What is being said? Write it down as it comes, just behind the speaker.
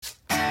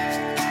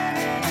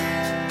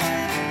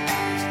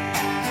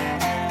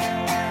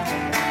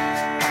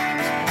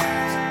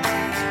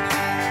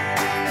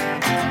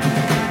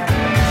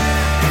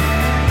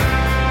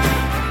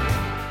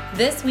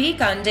This week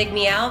on Dig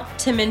Me Out,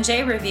 Tim and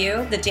Jay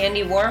review The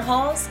Dandy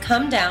Warhols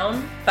Come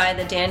Down by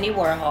The Dandy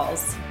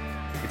Warhols.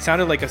 It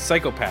sounded like a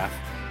psychopath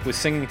was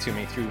singing to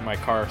me through my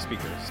car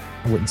speakers.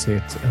 I wouldn't say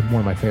it's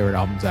one of my favorite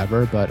albums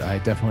ever, but I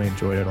definitely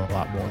enjoyed it a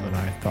lot more than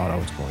I thought I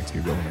was going to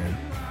going in.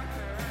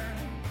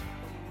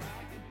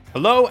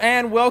 Hello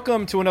and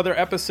welcome to another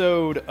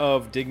episode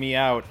of Dig Me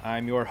Out.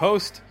 I'm your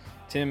host,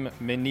 Tim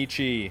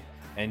Minichi,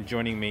 and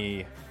joining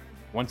me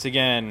once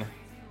again,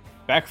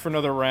 back for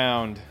another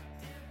round,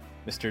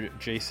 Mr.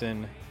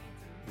 Jason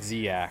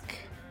Ziak.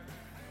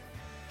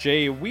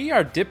 Jay, we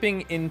are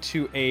dipping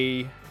into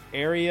a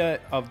area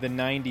of the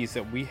 90s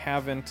that we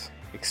haven't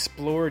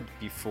explored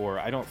before,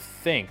 I don't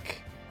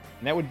think.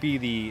 And that would be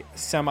the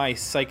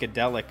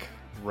semi-psychedelic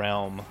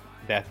realm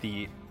that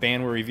the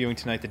band we're reviewing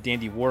tonight, the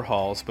Dandy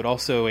Warhols, but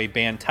also a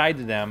band tied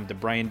to them, the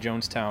Brian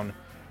Jonestown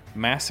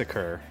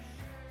Massacre,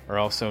 are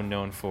also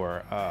known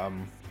for.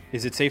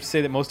 Is it safe to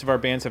say that most of our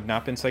bands have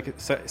not been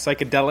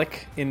psychedelic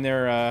in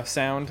their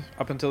sound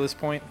up until this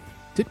point?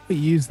 Did we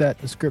use that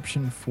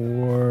description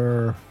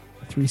for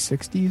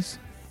 360s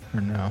or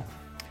no?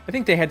 I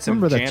think they had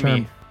some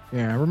jammy...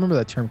 I remember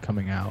that term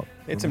coming out.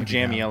 They had some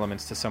jammy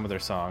elements to some of their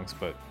songs,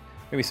 but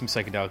maybe some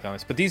psychedelic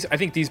elements. But I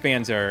think these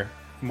bands are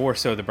more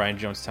so the Brian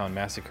Jonestown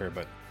Massacre,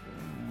 but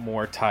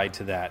more tied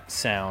to that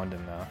sound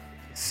and the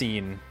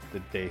scene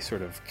that they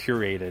sort of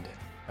curated.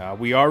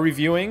 We are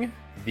reviewing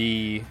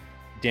the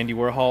Dandy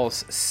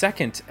Warhols'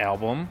 second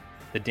album,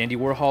 The Dandy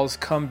Warhols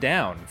Come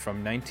Down,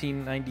 from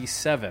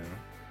 1997.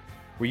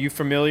 Were you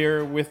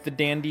familiar with the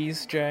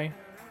Dandies, Jay?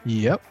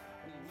 Yep,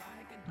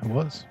 I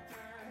was.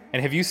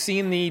 And have you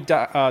seen the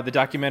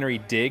documentary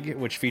Dig,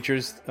 which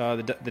features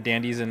the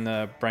Dandies in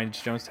the Brian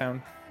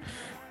Jonestown?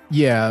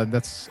 Yeah,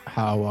 that's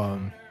how...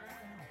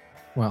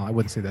 well, I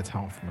wouldn't say that's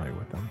how I'm familiar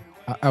with them.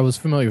 I was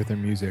familiar with their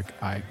music.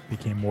 I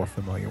became more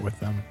familiar with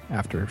them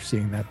after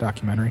seeing that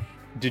documentary.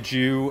 Did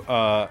you,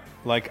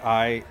 like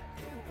I,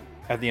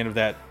 at the end of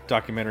that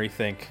documentary,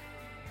 think,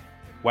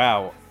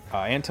 wow,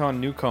 Anton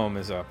Newcomb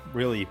is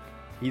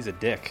he's a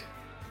dick?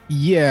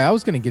 Yeah, I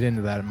was going to get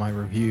into that in my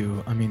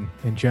review. I mean,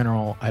 in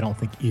general, I don't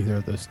think either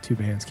of those two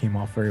bands came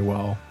off very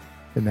well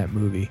in that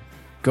movie.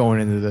 Going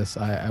into this,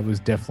 I was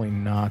definitely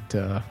not...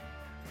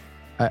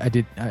 I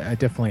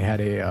definitely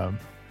had a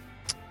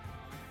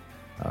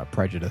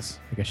prejudice,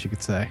 I guess you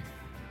could say.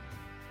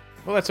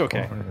 Well, that's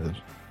okay.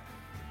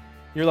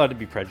 You're allowed to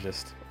be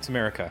prejudiced. It's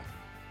America.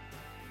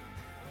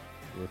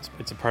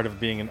 It's a part of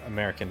being an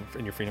American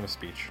in your freedom of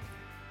speech.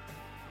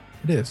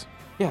 It is.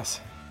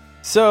 Yes.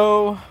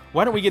 So,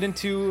 why don't we get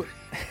into...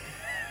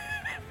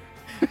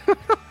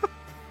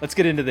 Let's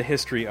get into the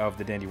history of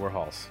the Dandy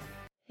Warhols.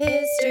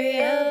 History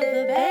of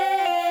the band.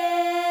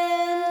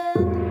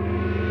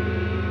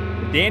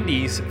 The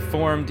Dandies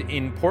formed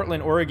in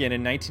Portland, Oregon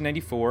in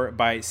 1994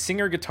 by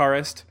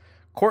singer-guitarist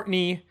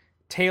Courtney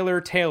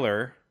Taylor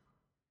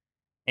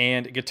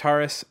and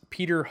guitarist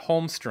Peter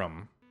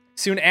Holmstrom.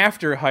 Soon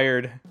after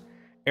hired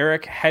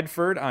Eric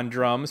Hedford on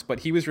drums,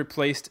 but he was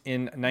replaced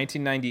in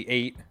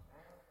 1998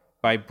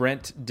 by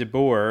Brent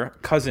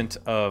DeBoer, cousin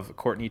of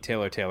Courtney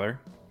Taylor.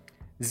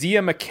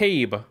 Zia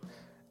McCabe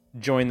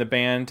joined the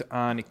band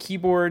on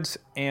keyboards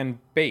and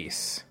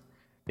bass.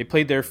 They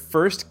played their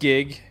first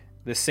gig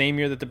the same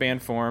year that the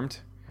band formed,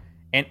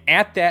 and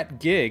at that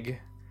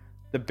gig,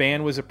 the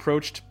band was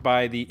approached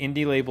by the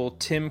indie label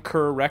Tim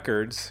Kerr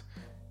Records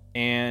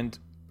and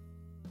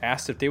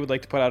asked if they would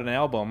like to put out an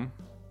album,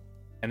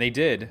 and they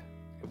did.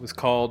 It was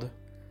called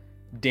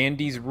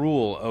Dandy's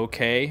Rule,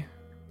 okay?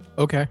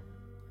 Okay.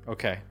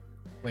 Okay.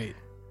 Wait.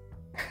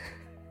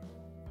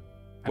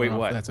 Wait,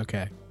 what? That's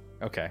okay.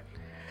 Okay.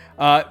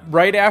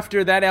 Right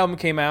after that album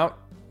came out,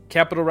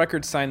 Capitol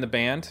Records signed the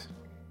band.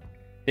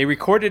 They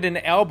recorded an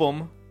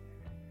album,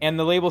 and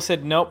the label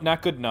said, nope,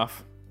 not good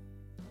enough.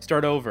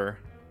 Start over.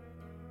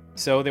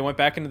 So they went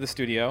back into the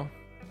studio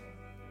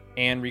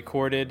and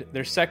recorded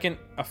their second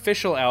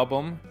official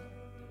album,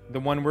 the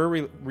one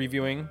we're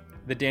reviewing,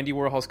 The Dandy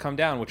Warhols Come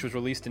Down, which was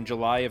released in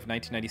July of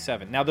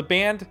 1997. Now, the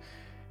band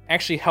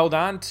actually held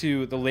on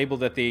to the label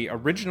that the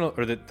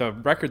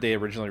record they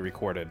originally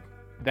recorded.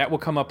 That will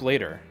come up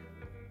later.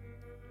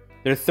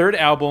 Their third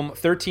album,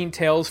 13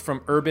 Tales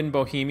from Urban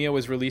Bohemia,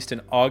 was released in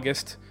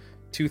August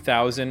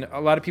 2000. A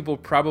lot of people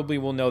probably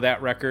will know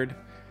that record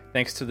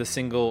thanks to the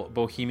single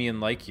Bohemian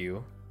Like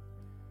You.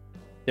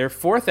 Their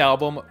fourth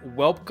album,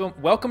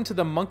 Welcome to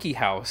the Monkey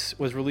House,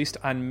 was released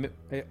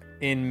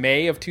in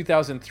May of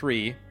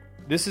 2003.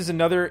 This is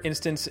another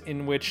instance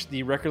in which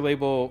the record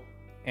label,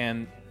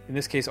 and in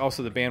this case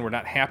also the band, were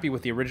not happy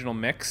with the original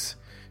mix.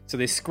 So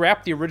they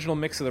scrapped the original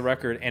mix of the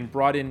record and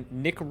brought in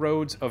Nick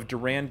Rhodes of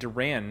Duran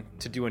Duran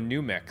to do a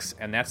new mix,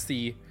 and that's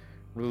the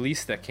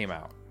release that came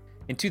out.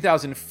 In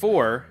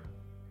 2004,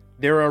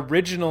 their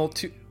original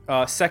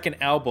second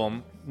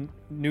album,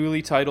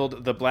 newly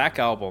titled The Black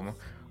Album,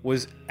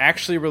 was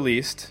actually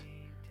released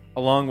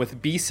along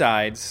with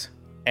B-sides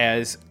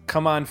as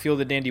Come On Feel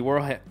the Dandy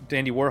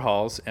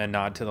Warhols, a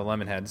nod to the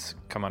Lemonheads,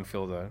 Come On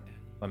Feel the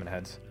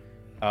Lemonheads,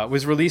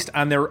 was released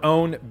on their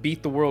own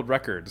Beat the World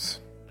Records.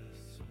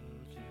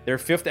 Their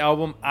fifth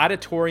album,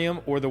 Auditorium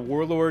or the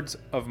Warlords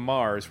of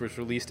Mars, was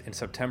released in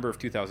September of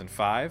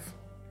 2005.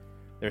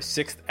 Their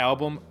sixth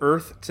album,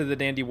 Earth to the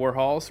Dandy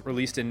Warhols,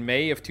 released in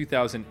May of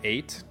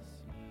 2008.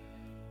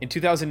 In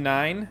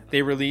 2009,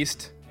 they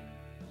released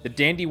The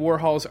Dandy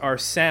Warhols Are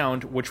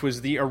Sound, which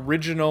was the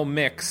original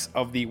mix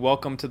of the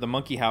Welcome to the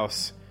Monkey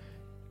House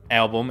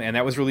album, and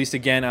that was released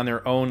again on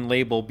their own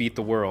label, Beat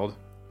the World.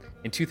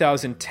 In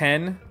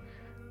 2010,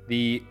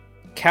 the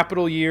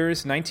Capital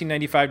Years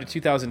 1995 to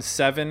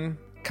 2007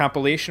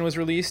 compilation was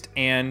released,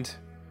 and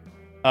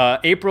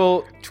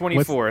April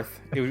 24th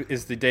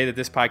is the day that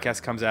this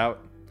podcast comes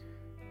out.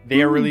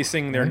 They are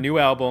releasing their new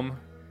album,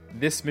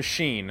 This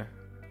Machine,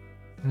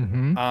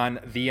 on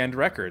The End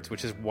Records,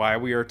 which is why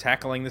we are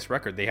tackling this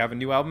record. They have a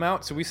new album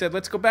out, so we said,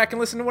 let's go back and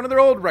listen to one of their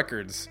old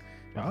records.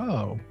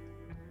 Oh.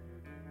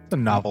 It's a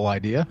novel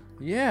idea.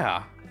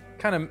 Yeah.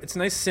 It's a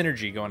nice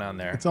synergy going on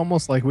there. It's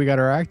almost like we got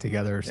our act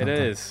together or something. It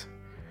is.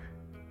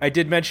 I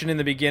did mention in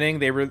the beginning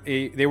they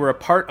were a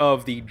part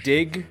of the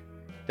Dig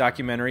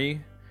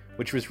documentary,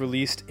 which was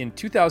released in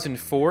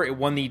 2004. It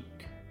won the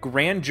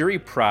Grand Jury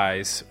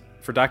Prize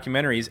for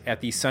documentaries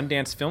at the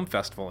Sundance Film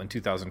Festival in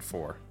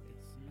 2004.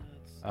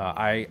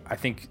 I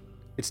think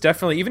it's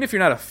definitely, even if you're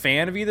not a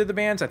fan of either of the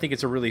bands, I think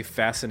it's a really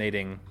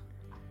fascinating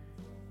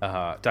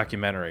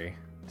documentary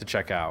to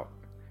check out.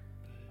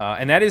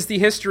 And that is the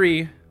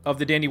history of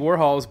the Dandy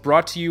Warhols,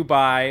 brought to you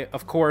by,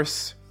 of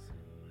course,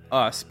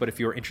 us. But if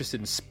you're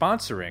interested in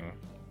sponsoring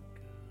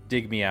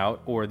Dig Me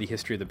Out or the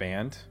history of the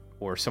band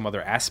or some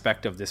other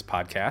aspect of this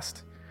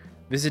podcast,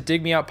 visit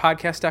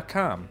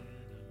digmeoutpodcast.com.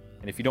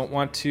 And if you don't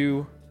want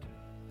to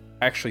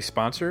actually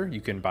sponsor,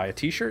 you can buy a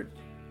t-shirt.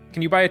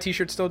 Can you buy a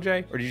t-shirt still,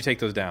 Jay? Or did you take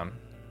those down?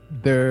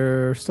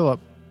 They're still up.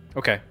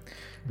 Okay.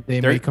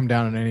 They may come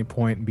down at any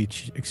point and be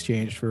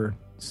exchanged for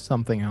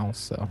something else.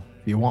 So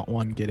if you want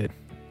one, get it.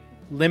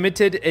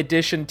 Limited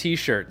edition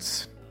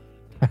t-shirts.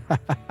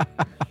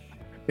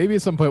 Maybe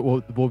at some point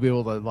we'll be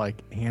able to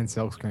like hand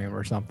silkscreen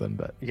or something,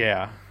 but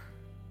yeah.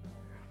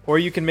 Or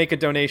you can make a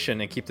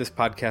donation and keep this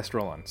podcast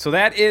rolling. So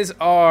that is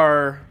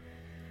our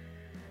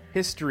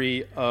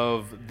history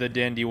of the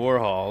Dandy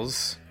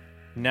Warhols.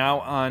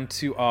 Now on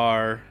to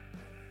one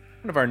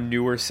of our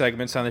newer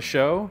segments on the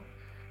show.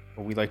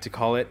 What we like to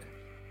call it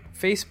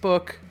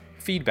Facebook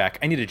Feedback.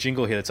 I need a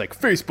jingle here that's like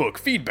Facebook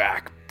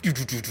Feedback.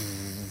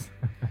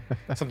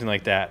 Something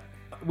like that.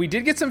 We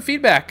did get some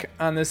feedback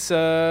on this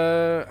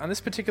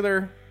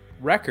particular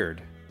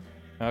record.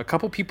 A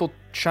couple people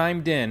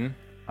chimed in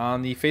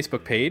on the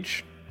Facebook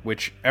page,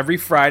 which every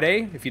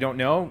Friday, if you don't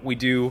know, we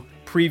do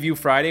Preview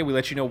Friday. We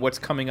let you know what's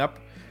coming up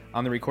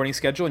on the recording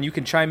schedule, and you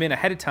can chime in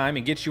ahead of time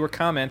and get your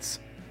comments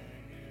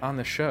on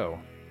the show.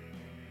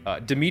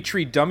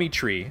 Dimitri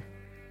Dummytree,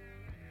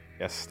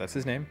 yes, that's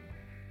his name,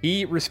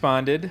 he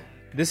responded,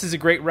 "This is a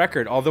great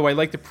record, although I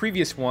like the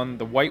previous one,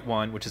 the white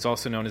one, which is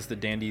also known as the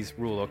Dandy's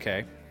Rule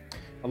Okay,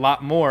 a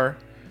lot more,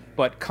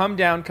 but Come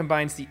Down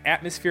combines the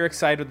atmospheric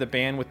side of the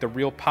band with the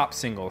real pop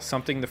single,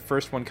 something the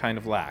first one kind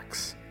of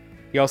lacks."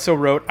 He also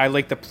wrote, "I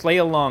like the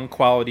play-along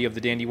quality of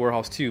the Dandy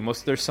Warhols too. Most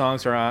of their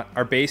songs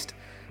are based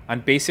on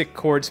basic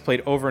chords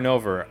played over and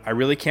over. I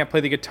really can't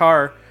play the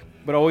guitar,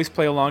 but always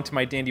play along to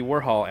my Dandy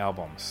Warhol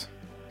albums."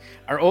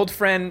 Our old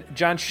friend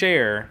John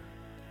Scher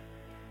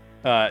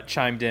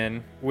chimed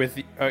in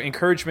with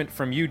encouragement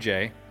from you,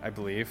 Jay, I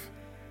believe.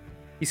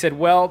 He said,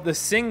 "Well, the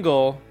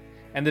single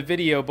and the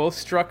video both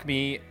struck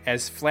me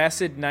as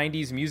flaccid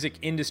 90s music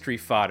industry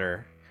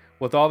fodder,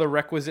 with all the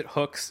requisite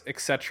hooks,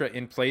 etc.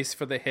 in place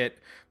for the hit,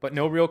 but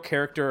no real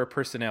character or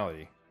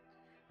personality.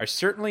 I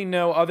certainly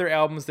know other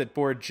albums that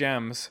bore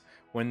gems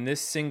when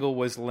this single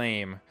was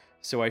lame,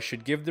 so I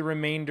should give the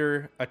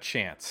remainder a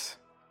chance.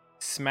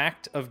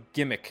 Smacked of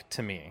gimmick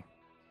to me."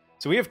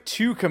 So we have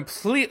two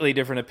completely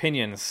different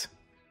opinions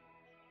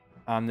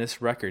on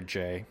this record,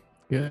 Jay.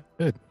 Good.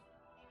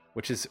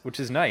 Which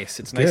is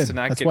nice. It's nice to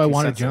not That's get why consensus.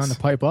 I wanted John to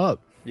pipe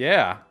up.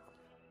 Yeah.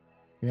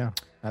 Yeah,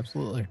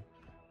 absolutely.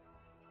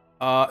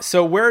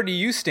 So where do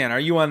you stand? Are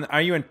you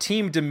on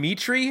Team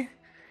Dimitri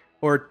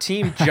or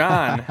Team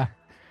John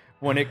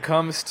when it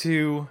comes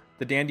to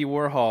the Dandy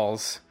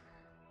Warhols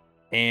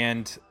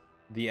and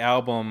the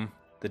album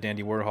The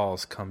Dandy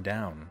Warhols Come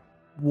Down?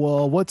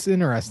 Well, what's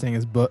interesting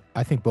is,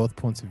 I think both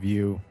points of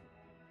view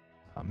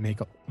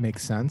make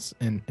sense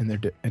in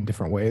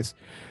different ways.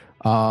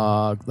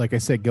 Like I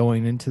said,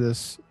 going into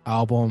this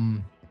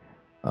album,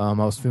 I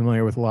was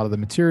familiar with a lot of the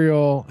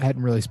material. I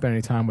hadn't really spent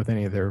any time with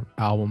any of their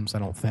albums, I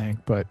don't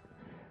think, but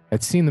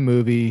I'd seen the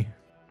movie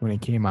when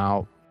it came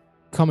out.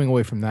 Coming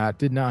away from that,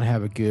 did not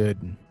have a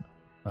good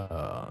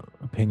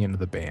opinion of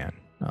the band.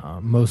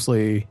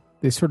 Mostly,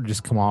 they sort of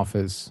just come off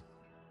as,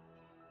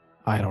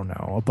 I don't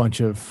know, a bunch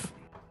of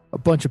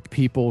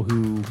people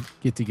who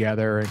get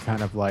together and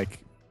kind of like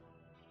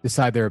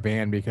decide they're a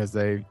band because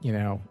they,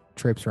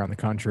 traipse around the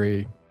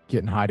country,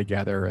 getting high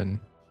together and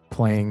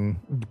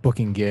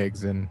booking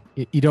gigs, and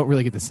you don't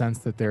really get the sense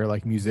that they're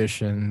like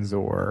musicians,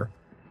 or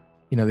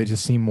they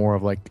just seem more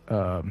of like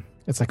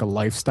it's like a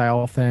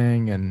lifestyle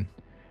thing, and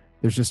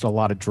there's just a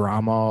lot of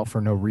drama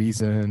for no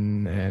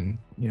reason, and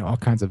all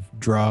kinds of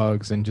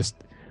drugs and just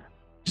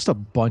a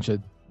bunch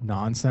of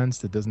nonsense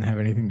that doesn't have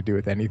anything to do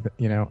with anything,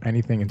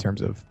 anything in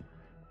terms of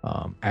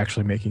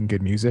actually making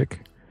good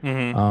music.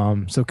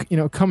 So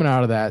coming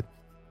out of that,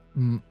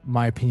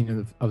 my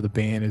opinion of the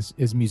band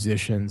is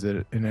musicians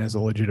and as a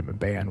legitimate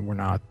band,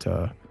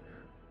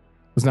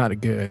 was not a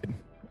good.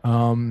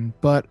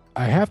 But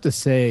I have to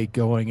say,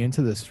 going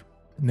into this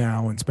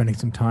now and spending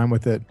some time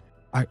with it,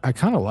 I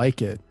kind of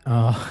like it,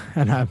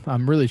 and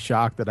I'm really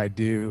shocked that I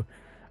do.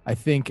 I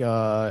think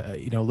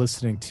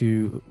listening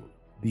to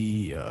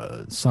the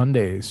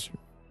Sundays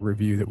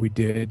review that we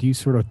did, you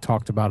sort of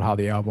talked about how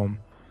the album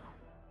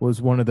was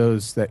one of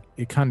those that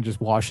it kind of just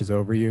washes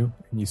over you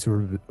and you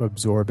sort of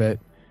absorb it,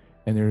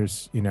 and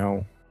there's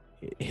it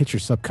hits your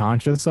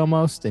subconscious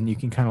almost, and you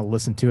can kind of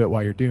listen to it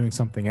while you're doing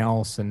something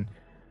else, and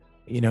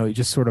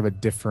just sort of a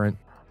different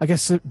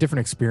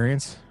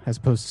experience as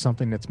opposed to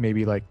something that's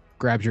maybe like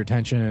grabs your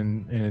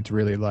attention and it's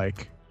really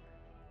like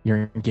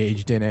you're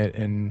engaged in it,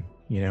 and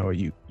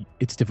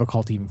it's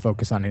difficult to even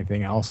focus on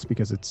anything else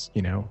because it's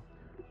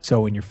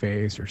so in your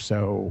face or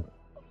so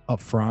up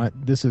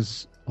front. This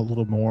is a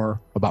little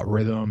more about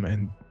rhythm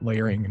and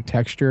layering and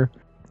texture,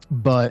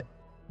 but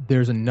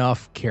there's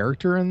enough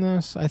character in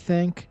this, I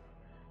think,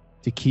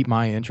 to keep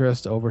my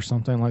interest over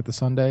something like the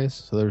Sundays.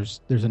 So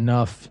there's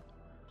enough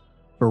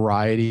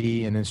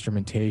variety and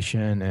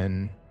instrumentation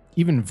and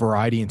even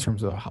variety in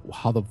terms of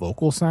how the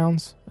vocal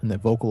sounds and the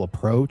vocal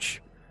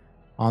approach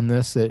on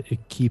this, that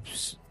it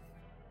keeps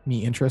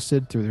me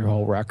interested through the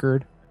whole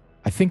record.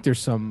 I think there's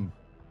some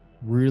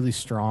really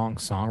strong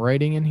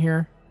songwriting in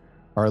here,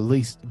 or at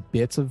least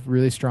bits of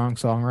really strong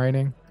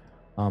songwriting,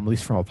 at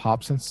least from a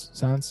pop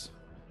sense.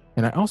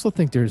 And I also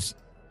think there's,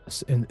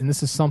 and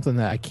this is something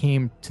that I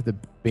came to the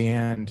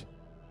band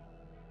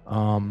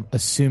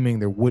assuming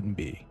there wouldn't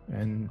be,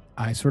 and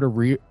I sort of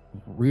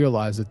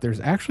realized that there's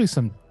actually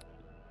some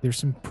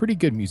pretty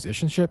good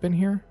musicianship in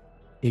here.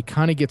 It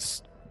kind of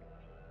gets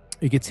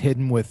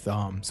hidden with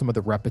some of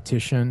the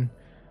repetition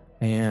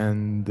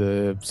and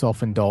the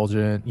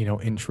self-indulgent,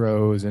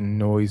 intros and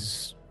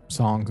noise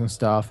songs and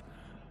stuff.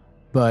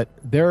 But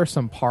there are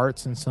some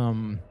parts and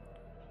some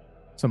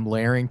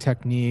layering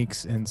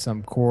techniques and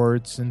some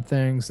chords and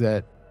things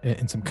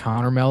and some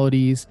counter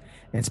melodies,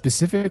 and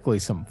specifically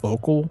some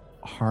vocal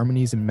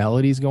harmonies and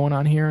melodies going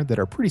on here that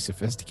are pretty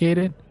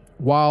sophisticated.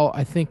 While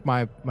I think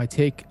my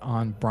take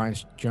on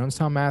Brian's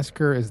Jonestown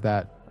Massacre is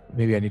that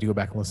maybe I need to go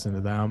back and listen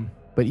to them.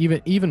 But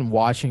even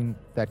watching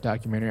that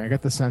documentary, I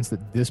got the sense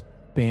that this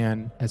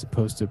band, as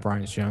opposed to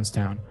Brian's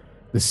Jonestown,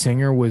 the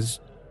singer was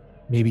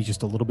maybe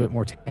just a little bit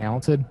more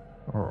talented,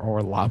 or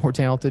a lot more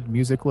talented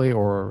musically,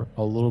 or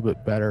a little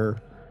bit better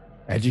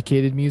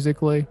educated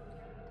musically.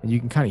 And you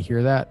can kind of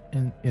hear that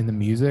in the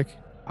music.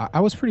 I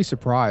was pretty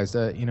surprised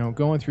that,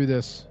 going through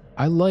this,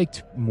 I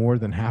liked more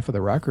than half of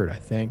the record, I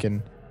think.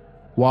 And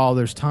while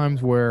there's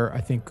times where I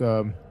think,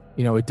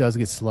 it does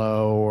get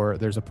slow, or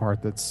there's a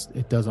part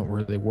it doesn't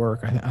really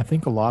work, I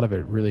think a lot of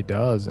it really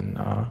does. And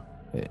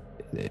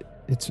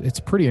it's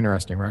a pretty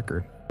interesting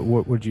record.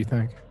 What would you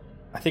think?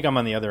 I think I'm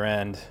on the other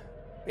end.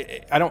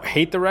 I don't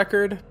hate the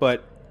record,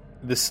 but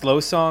the slow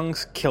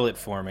songs kill it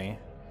for me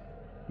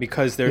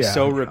because they're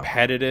so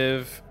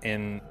repetitive,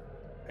 and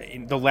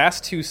the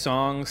last two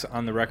songs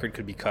on the record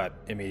could be cut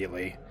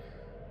immediately.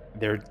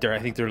 I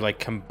think they're like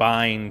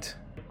combined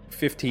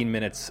 15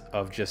 minutes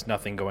of just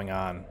nothing going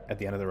on at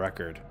the end of the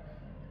record.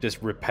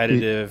 Just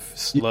repetitive,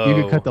 slow.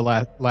 You could cut the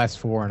last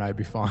four and I'd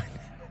be fine.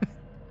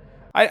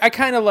 I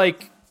kind of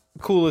like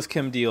Cool as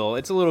Kim Deal.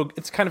 It's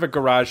kind of a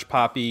garage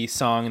poppy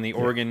song, and the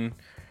organ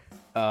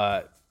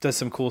does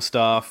some cool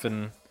stuff,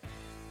 and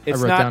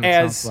it's not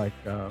as sounds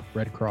like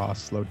Red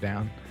Cross slowed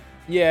down.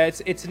 Yeah,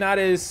 it's not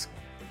as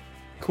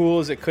cool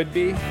as it could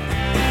be.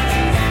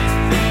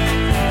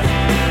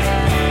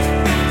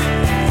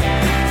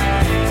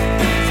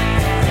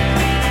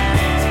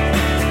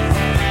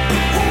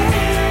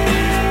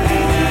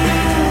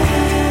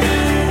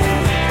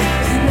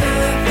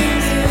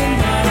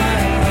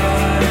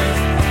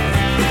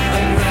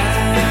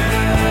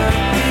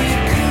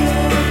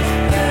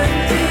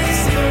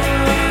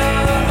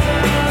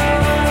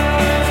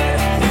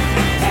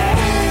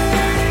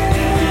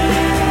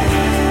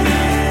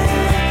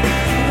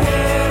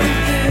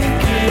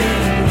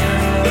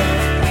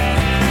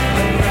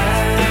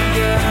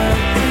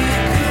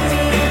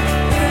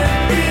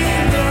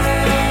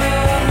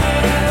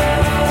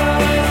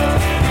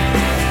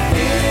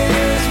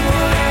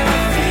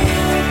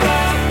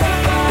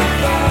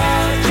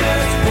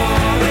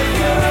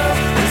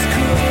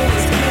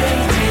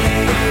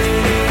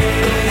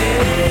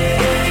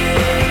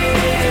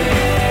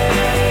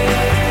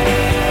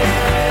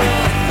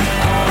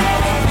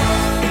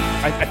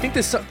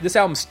 This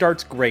album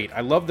starts great.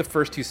 I love the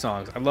first two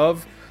songs. I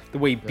love the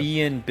way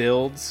Be In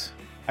builds.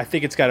 I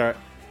think it's got a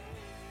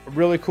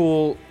really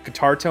cool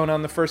guitar tone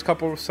on the first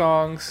couple of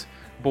songs.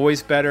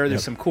 Boy's Better.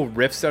 There's some cool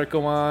riffs that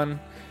go on.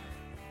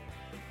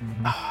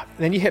 Mm-hmm.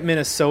 Then you hit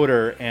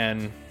Minnesota,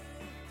 and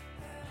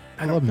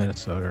I love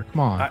Minnesota. Come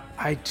on.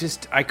 I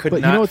could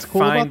but not. You know what's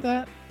cool find...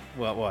 about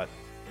that? What?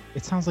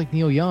 It sounds like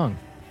Neil Young.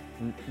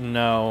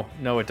 No,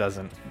 it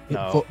doesn't.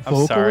 No, I'm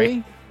vocally?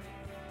 sorry.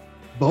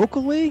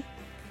 Vocally?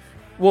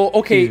 Well,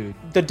 okay, Dude,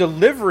 the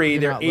delivery,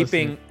 you're not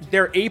listening.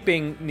 they're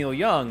aping Neil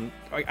Young.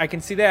 I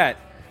can see that,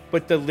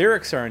 but the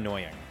lyrics are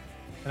annoying.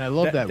 And I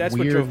love that that's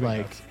what drove weird me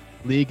like nuts.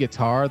 lead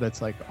guitar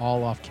that's like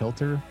all off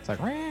kilter. It's like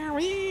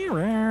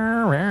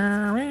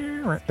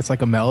it's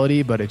like a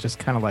melody, but it just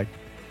kind of like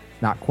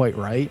not quite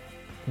right.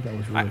 I think that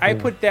was really I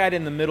cool. put that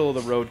in the middle of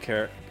the road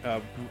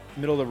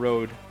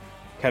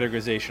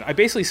categorization. I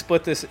basically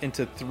split this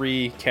into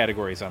 3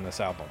 categories on this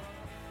album: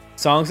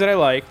 songs that I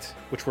liked,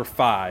 which were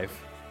 5;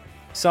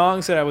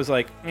 songs that I was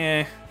like,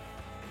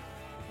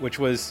 which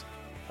was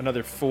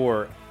another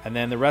 4; and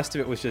then the rest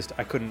of it was just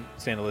I couldn't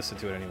stand to listen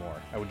to it anymore.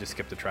 I would just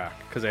skip the track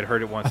because I'd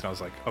heard it once and I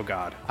was like, oh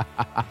god.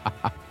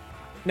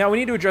 Now we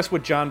need to address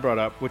what John brought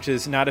up, which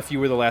is Not If You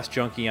Were the Last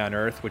Junkie on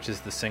Earth, which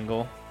is the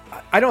single.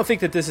 I don't think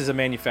that this is a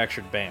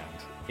manufactured band,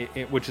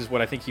 which is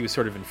what I think he was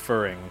sort of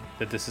inferring,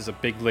 that this is a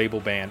big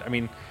label band. I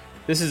mean,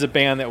 this is a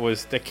band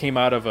that came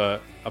out of a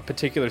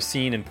particular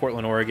scene in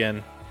Portland,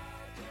 Oregon,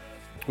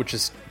 which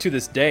is to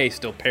this day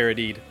still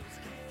parodied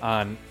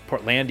on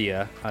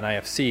Portlandia on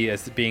IFC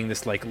as being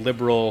this like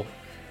liberal,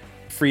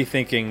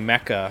 free-thinking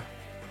mecca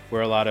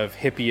where a lot of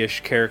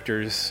hippie-ish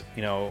characters,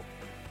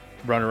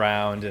 run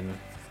around, and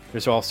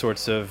there's all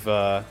sorts of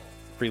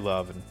free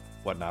love and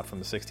whatnot from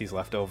the 60s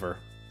left over.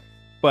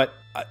 But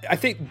I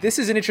think this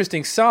is an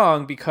interesting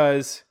song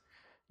because,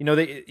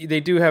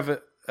 they do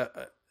have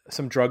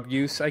some drug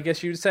use, I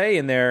guess you'd say,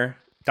 in their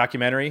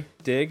documentary,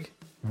 Dig.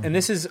 Mm-hmm. And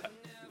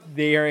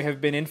there have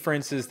been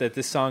inferences that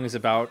this song is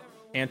about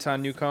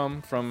Anton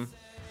Newcomb from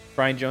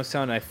Brian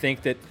Jonestown. And I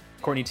think that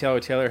Courtney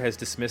Taylor has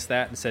dismissed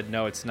that and said,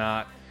 no, it's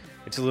not.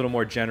 It's a little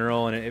more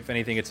general, and if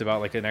anything, it's about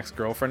like an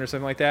ex-girlfriend or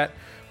something like that.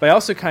 But I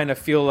also kind of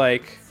feel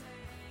like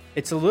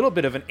it's a little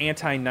bit of an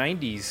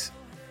anti-90s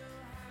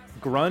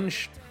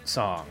grunge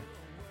song,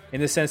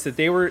 in the sense that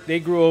they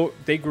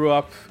grew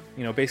up,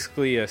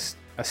 basically a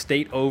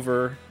state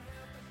over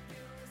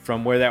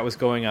from where that was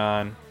going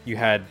on. You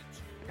had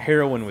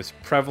heroin was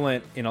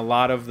prevalent in a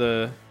lot of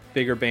the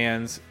bigger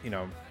bands.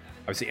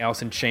 Obviously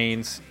Alice in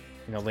Chains.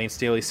 Lane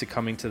Staley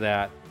succumbing to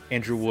that.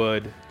 Andrew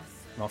Wood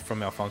from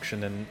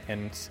Malfunction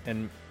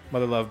and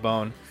Mother Love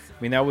Bone.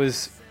 I mean, that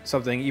was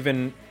something.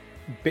 Even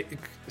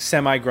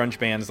semi-grunge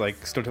bands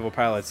like Stone Temple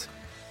Pilots,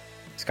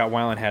 Scott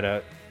Weiland had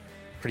a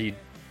pretty,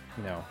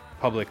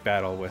 public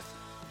battle with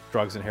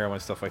drugs and heroin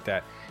and stuff like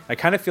that. I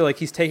kind of feel like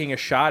he's taking a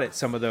shot at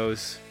some of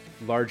those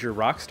larger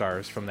rock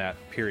stars from that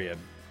period.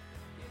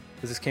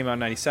 Because this came out in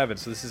 97,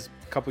 so this is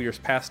a couple years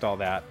past all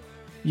that.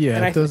 Yeah,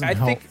 and it doesn't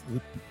help.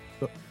 Think,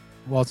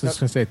 well, I was just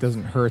going to say, it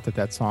doesn't hurt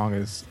that song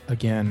is,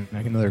 again,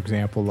 like another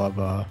example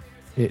of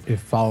it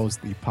follows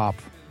the pop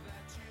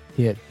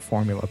hit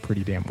formula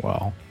pretty damn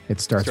well. It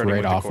starts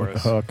right off with the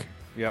hook.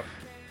 Yep.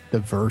 The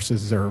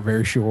verses are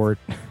very short.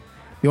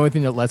 The only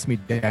thing that lets me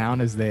down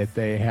is that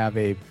they have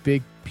a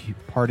big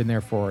part in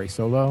there for a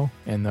solo,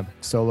 and the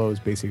solo is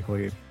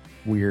basically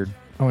weird.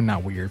 Oh,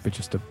 not weird, but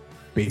just a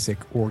basic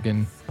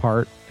organ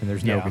part, and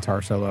there's no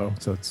guitar solo,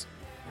 so it's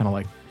kind of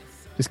like,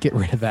 just get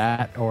rid of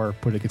that or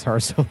put a guitar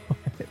solo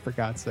in it, for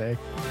God's sake.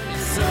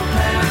 So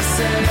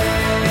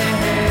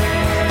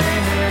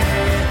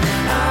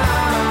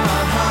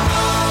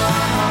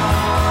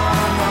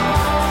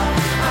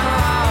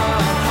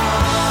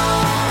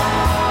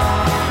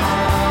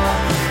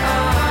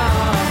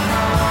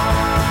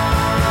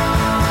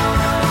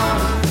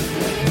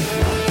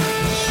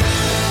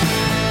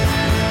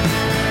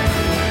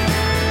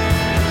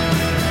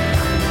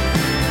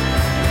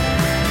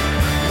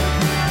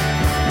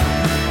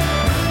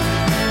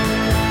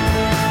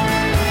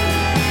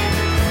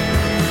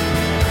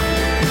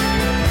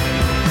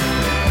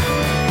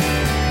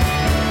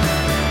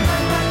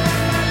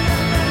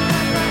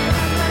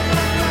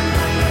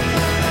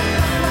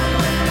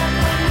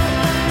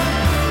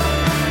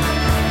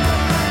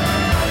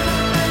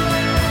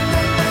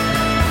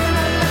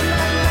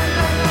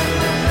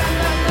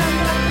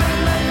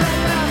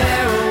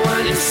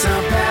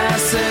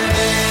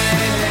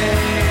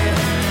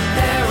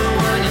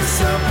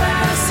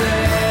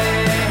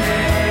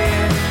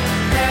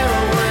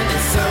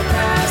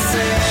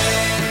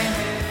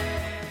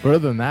But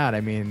other than that,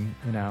 I mean,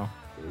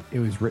 it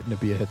was written to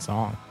be a hit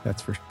song.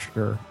 That's for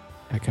sure.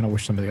 I kind of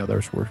wish some of the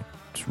others were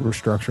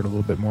structured a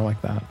little bit more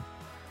like that.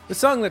 The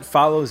song that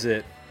follows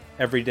it,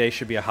 Every Day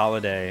Should Be a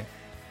Holiday,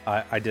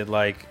 I did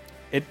like.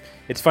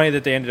 It's funny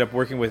that they ended up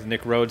working with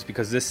Nick Rhodes,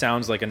 because this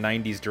sounds like a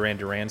 90s Duran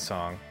Duran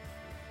song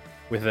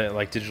with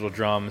like digital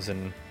drums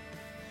and...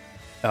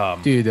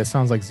 Dude, that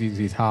sounds like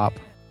ZZ Top.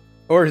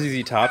 Or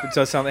ZZ Top. It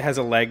does sound, it has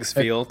a legs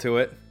feel to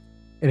it.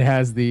 It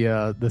has the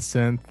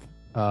synth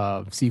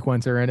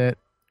sequencer in it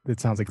that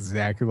sounds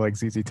exactly like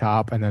ZZ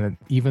Top, and then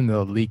even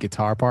the lead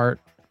guitar part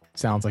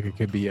sounds like it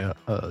could be a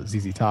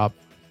ZZ Top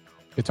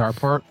guitar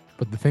part.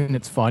 But the thing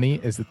that's funny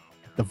is that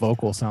the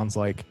vocal sounds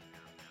like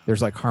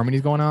there's like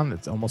harmonies going on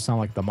that almost sound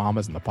like the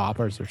Mamas and the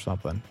Papas or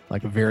something,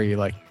 like a very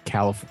like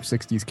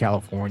 60s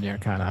California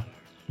kind of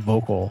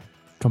vocal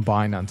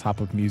combined on top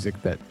of music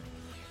that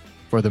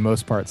for the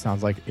most part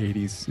sounds like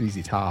 80s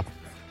ZZ Top.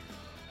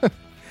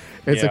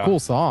 It's Yeah. a cool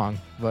song,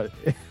 but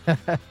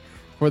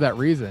for that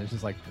reason, it's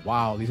just like,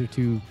 wow, these are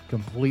two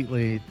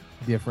completely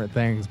different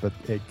things, but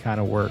it kind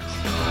of works.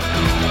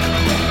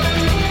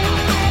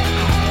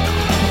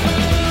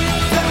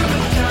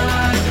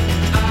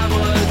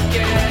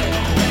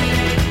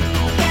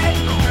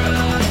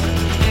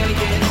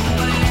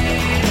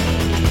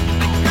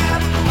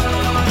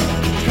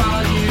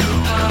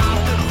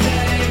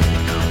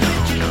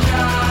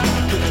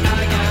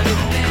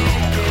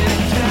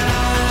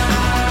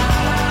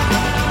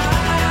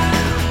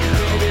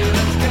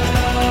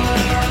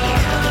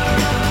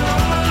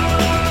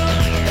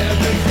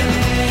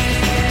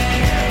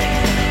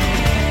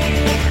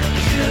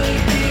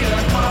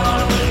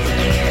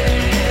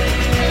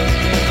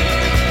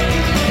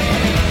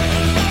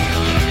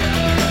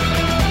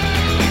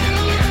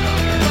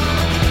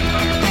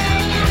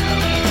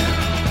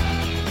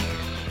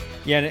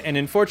 Yeah, and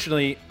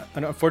unfortunately,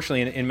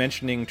 in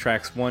mentioning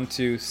tracks 1,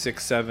 2,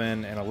 6,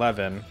 7, and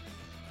 11,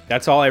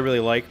 that's all I really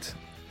liked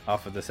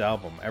off of this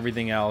album.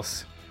 Everything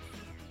else,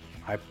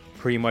 I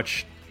pretty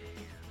much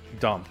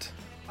dumped.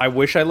 I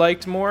wish I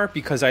liked more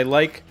because I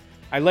like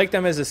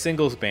them as a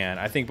singles band.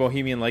 I think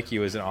Bohemian Like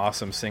You is an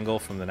awesome single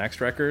from the next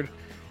record,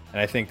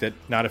 and I think that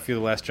Not a Few the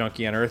Last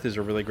Junkie on Earth is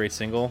a really great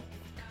single.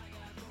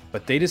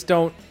 But they just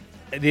don't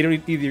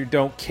either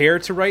don't care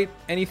to write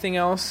anything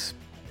else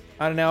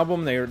on an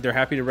album. They're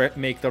happy to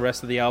make the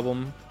rest of the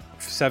album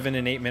 7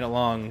 and 8 minute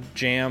long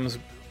jams,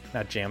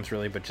 not jams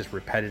really, but just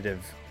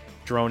repetitive,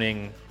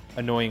 droning,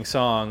 annoying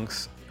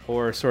songs,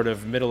 or sort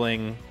of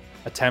middling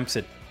attempts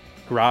at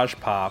garage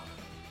pop.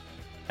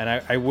 And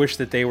I wish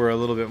that they were a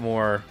little bit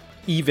more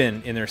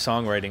even in their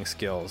songwriting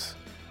skills.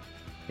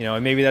 You know,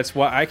 and maybe that's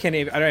why I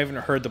haven't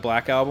heard the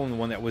Black Album, the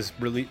one that was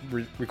really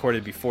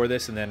recorded before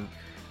this and then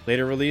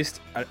later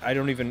released. I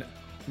don't even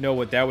know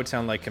what that would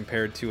sound like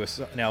compared to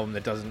an album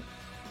that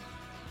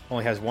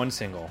only has one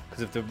single.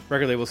 Because if the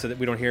record label said that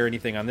we don't hear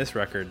anything on this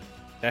record,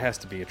 that has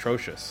to be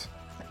atrocious.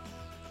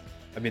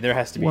 I mean, it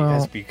has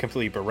to be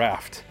completely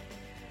bereft.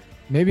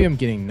 Maybe I'm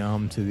getting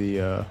numb to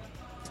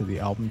the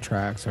album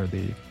tracks or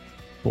the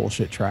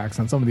bullshit tracks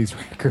on some of these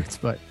records,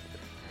 but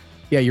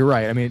yeah, you're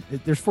right. I mean,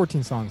 there's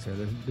 14 songs here.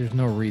 There's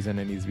no reason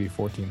it needs to be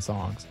 14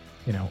 songs.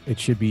 You know, it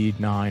should be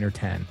 9 or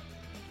 10.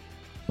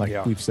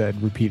 Like we've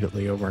said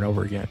repeatedly over and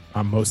over again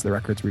on most of the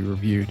records we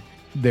reviewed.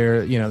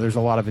 There's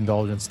a lot of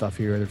indulgent stuff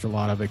here. There's a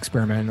lot of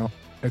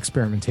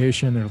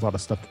experimentation. There's a lot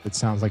of stuff that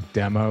sounds like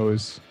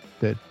demos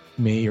that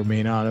may or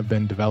may not have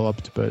been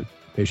developed, but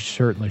they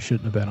certainly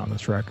shouldn't have been on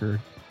this record.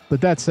 But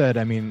that said,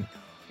 I mean,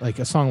 like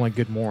a song like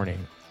Good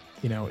Morning,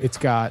 you know, it's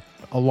got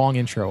a long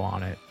intro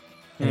on it,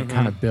 and it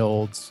kind of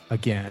builds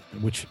again,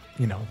 which,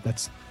 you know,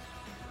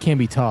 can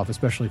be tough,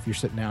 especially if you're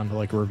sitting down to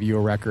like review a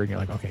record and you're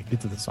like, okay,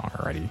 get to the song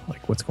already.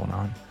 Like, what's going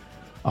on?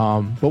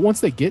 But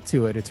once they get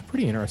to it, it's a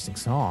pretty interesting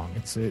song.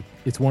 It's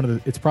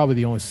probably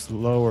the only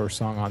slower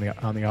song on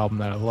the album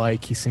that I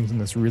like. He sings in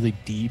this really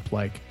deep,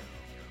 like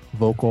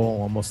vocal,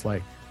 almost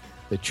like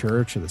the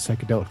Church or the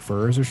Psychedelic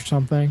Furs or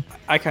something.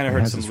 I kind of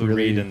heard some Lou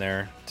Reed in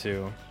there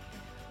too.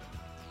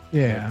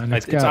 Yeah, and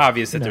it's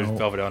obvious that there's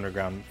Velvet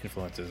Underground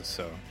influences.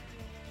 So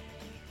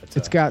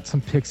it's got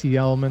some Pixie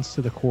elements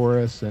to the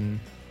chorus, and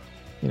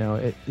you know,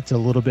 it's a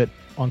little bit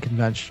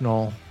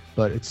unconventional,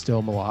 but it's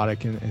still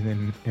melodic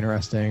and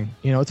interesting.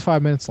 You know, it's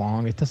 5 minutes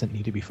long. It doesn't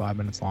need to be 5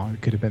 minutes long.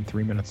 It could have been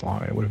 3 minutes long,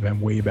 and it would have been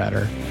way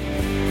better.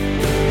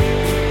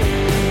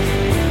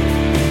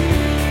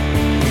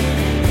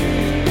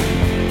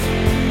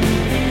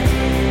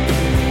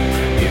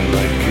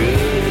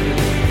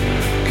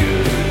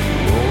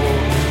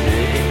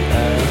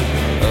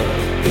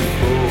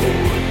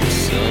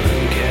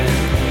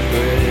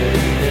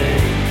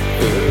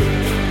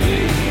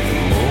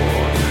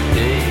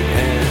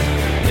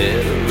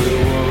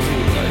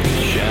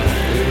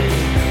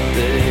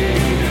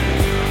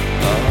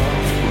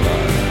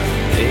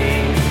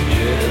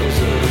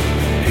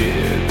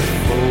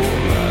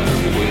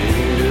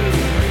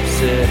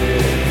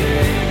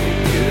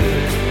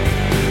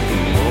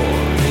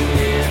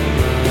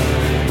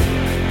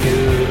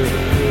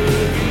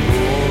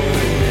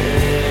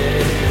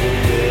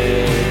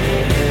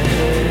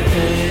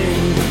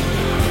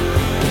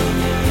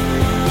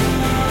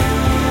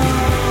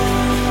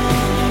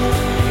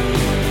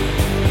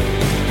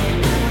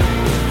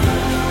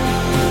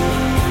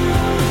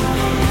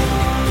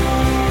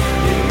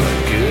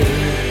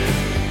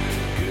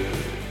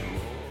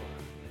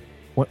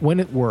 When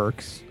it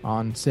works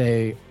on,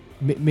 say,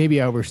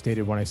 maybe I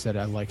overstated when I said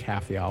I like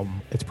half the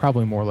album. It's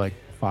probably more like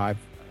 5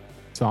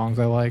 songs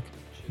I like.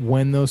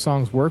 When those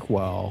songs work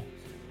well,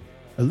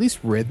 at least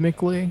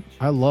rhythmically,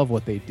 I love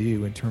what they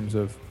do in terms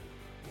of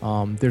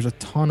there's a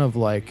ton of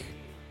like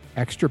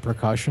extra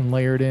percussion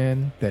layered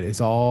in that is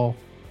all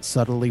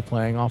subtly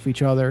playing off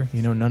each other.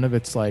 You know, none of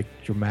it's like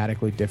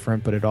dramatically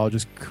different, but it all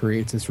just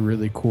creates this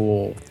really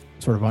cool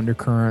sort of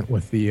undercurrent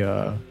with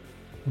the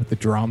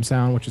drum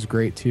sound, which is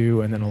great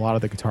too. And then a lot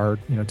of the guitar,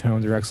 you know,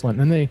 tones are excellent.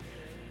 And then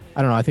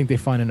I don't know, I think they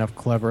find enough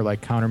clever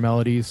like counter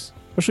melodies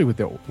especially with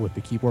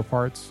the keyboard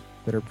parts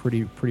that are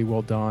pretty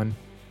well done.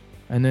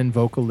 And then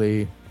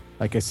vocally,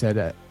 like I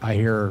said, I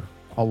hear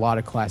a lot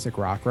of classic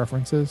rock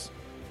references.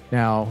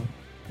 Now,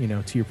 you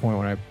know, to your point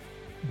when I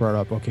brought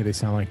up, okay, they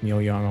sound like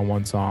Neil Young on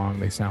one song.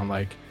 They sound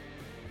like,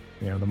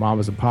 you know, the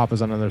Mamas and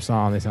Papas on another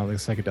song. They sound like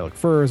Psychedelic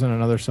Furs on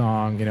another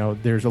song. You know,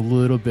 there's a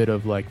little bit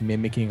of like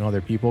mimicking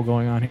other people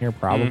going on here,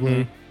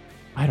 probably.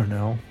 I don't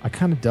know. I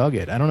kind of dug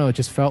it. I don't know. It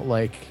just felt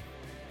like,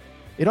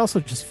 it also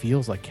just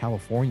feels like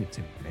California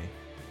to me.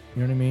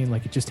 You know what I mean?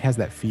 Like it just has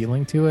that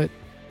feeling to it.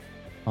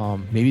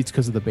 Maybe it's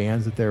because of the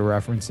bands that they're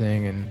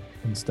referencing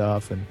and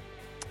stuff. And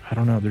I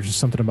don't know. There's just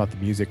something about the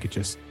music.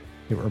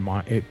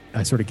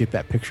 I sort of get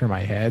that picture in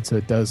my head. So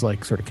it does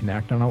like sort of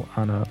connect on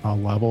a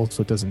level.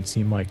 So it doesn't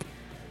seem like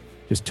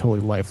just totally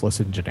lifeless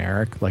and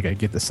generic. Like I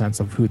get the sense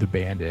of who the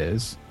band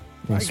is.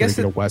 I guess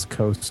get a West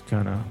Coast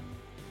kind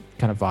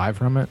of vibe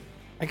from it.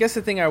 I guess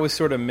the thing I was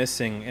sort of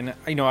missing, and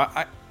you know,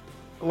 I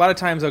a lot of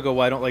times I'll go,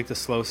 well, I don't like the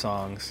slow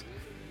songs,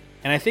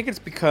 and I think it's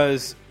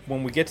because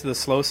when we get to the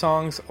slow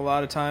songs, a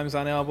lot of times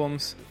on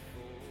albums,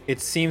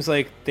 it seems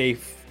like they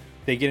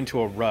get into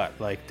a rut.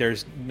 Like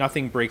there's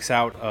nothing breaks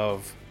out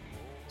of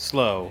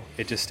slow;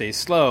 it just stays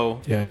slow.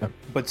 Yeah.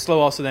 But slow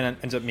also then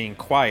ends up being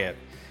quiet.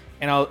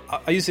 And I'll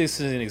use this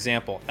as an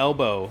example.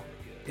 Elbow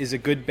is a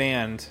good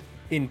band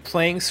in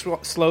playing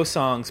slow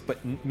songs, but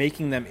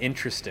making them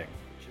interesting.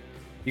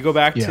 You go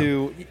back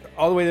to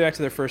all the way back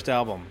to their first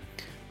album.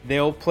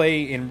 They'll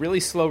play in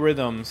really slow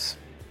rhythms,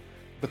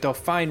 but they'll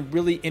find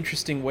really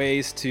interesting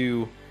ways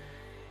to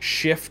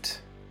shift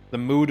the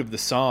mood of the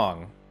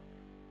song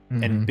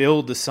and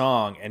build the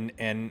song.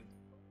 And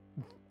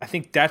I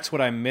think that's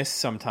what I miss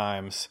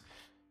sometimes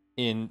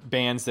in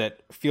bands that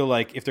feel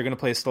like if they're going to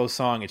play a slow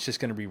song, it's just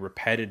going to be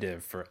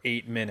repetitive for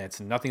 8 minutes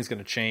and nothing's going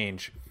to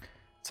change.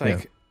 It's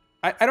like,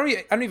 I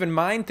don't even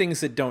mind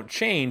things that don't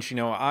change. You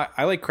know,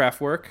 I like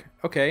Kraftwerk.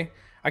 Okay.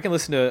 I can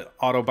listen to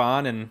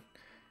Autobahn and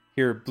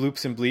hear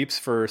bloops and bleeps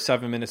for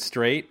 7 minutes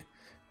straight,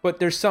 but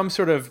there's some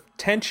sort of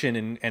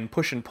tension and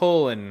push and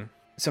pull and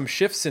some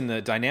shifts in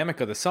the dynamic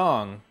of the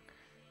song.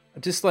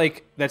 Just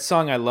like that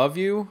song, I Love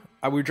You.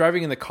 We were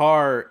driving in the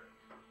car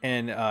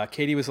and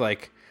Katie was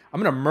like,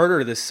 I'm going to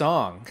murder this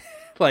song.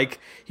 Like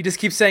he just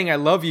keeps saying, I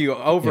love you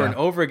over and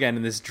over again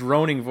in this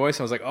droning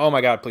voice. I was like, oh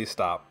my God, please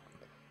stop.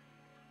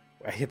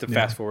 I hit the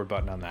fast forward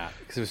button on that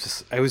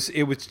because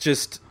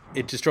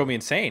it just drove me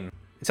insane.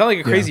 It sounded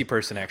like a crazy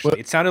person, actually.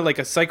 It sounded like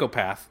a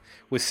psychopath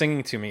was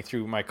singing to me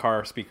through my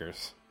car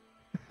speakers.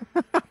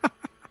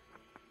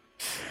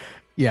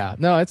 Yeah,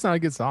 no, it's not a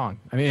good song.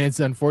 I mean, it's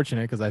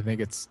unfortunate because I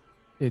think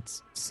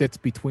it sits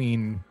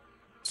between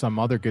some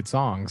other good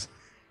songs,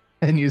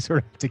 and you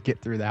sort of have to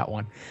get through that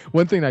one.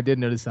 One thing I did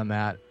notice on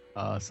that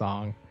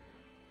song,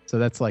 so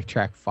that's like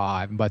track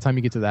 5, and by the time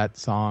you get to that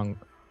song,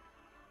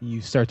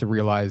 you start to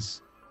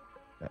realize,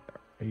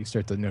 you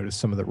start to notice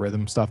some of the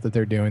rhythm stuff that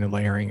they're doing, the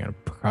layering and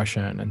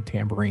percussion and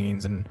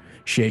tambourines and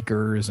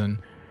shakers and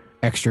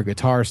extra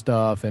guitar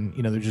stuff. And,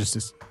 you know, there's just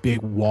this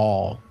big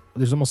wall.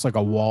 There's almost like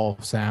a wall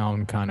of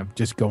sound kind of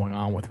just going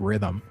on with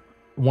rhythm.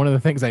 One of the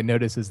things I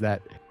notice is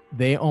that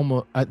they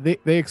almost,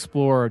 they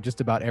explore just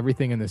about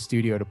everything in the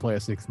studio to play a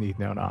 16th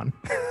note on.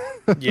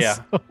 Yeah.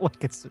 So,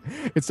 like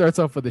it starts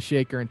off with a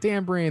shaker and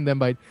tambourine. Then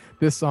by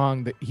this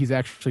song that he's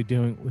actually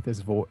doing with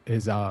his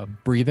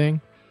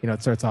breathing, you know,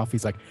 it starts off,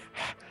 he's like,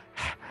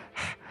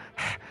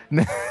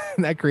 and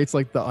that creates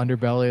like the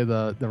underbelly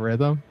of the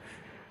rhythm.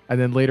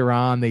 And then later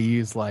on they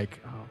use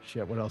like, oh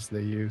shit, what else do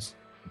they use?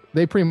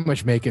 They pretty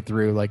much make it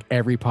through like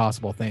every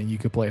possible thing you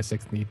could play a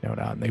 16th note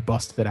on. They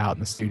bust it out in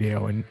the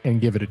studio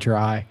and give it a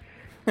try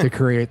to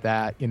create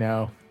that, you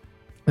know,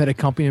 that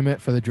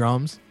accompaniment for the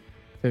drums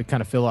to kind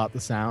of fill out the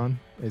sound.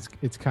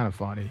 It's kind of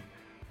funny.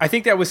 I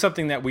think that was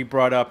something that we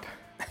brought up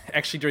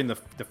actually during the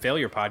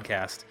Failure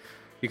podcast,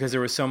 because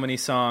there were so many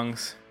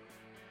songs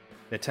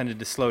that tended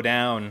to slow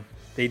down.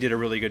 They did a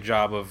really good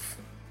job of,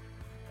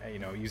 you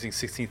know, using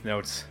 16th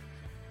notes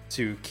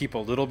to keep a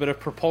little bit of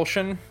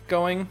propulsion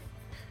going,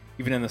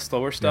 even in the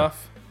slower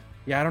stuff.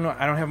 Yeah, I don't know.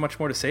 I don't have much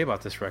more to say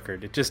about this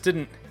record. It just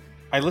didn't.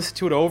 I listened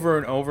to it over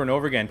and over and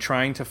over again,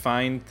 trying to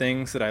find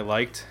things that I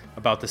liked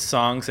about the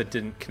songs that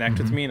didn't connect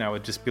with me, and I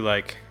would just be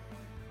like,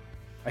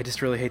 I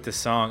just really hate this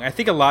song. I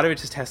think a lot of it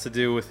just has to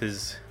do with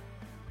his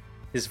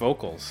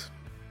vocals.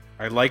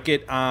 I like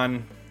it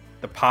on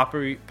the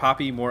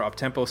poppy, more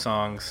up-tempo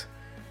songs,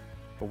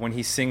 but when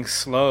he sings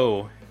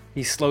slow,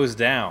 he slows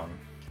down.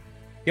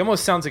 He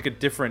almost sounds like a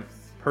different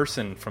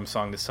person from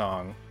song to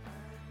song.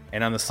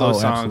 And on the slow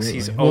songs, absolutely.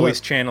 He's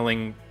always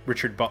channeling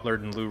Richard Butler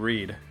and Lou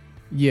Reed.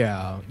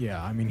 Yeah.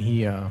 I mean,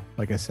 he,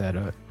 like I said,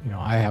 you know,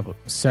 I have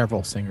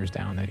several singers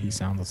down that he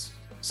sounds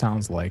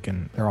like,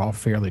 and they're all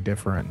fairly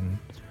different.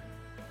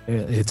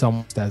 And it's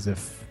almost as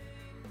if,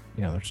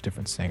 you know, there's a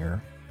different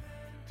singer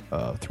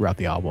throughout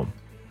the album.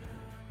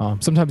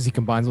 Sometimes he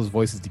combines those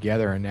voices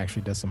together and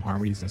actually does some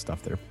harmonies and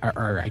stuff that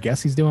I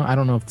guess he's doing. I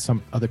don't know if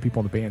some other people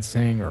in the band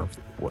sing or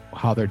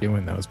how they're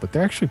doing those, but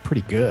they're actually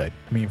pretty good.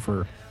 I mean,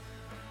 for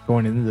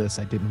going into this,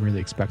 I didn't really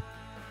expect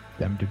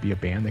them to be a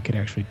band that could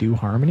actually do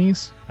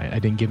harmonies. I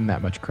didn't give them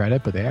that much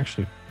credit, but they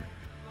actually,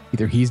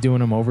 either he's doing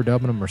them,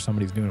 overdubbing them, or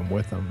somebody's doing them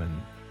with them,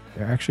 and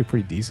they're actually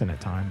pretty decent at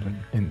times.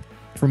 And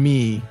for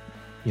me,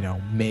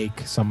 make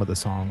some of the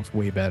songs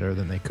way better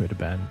than they could have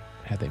been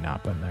had they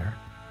not been there.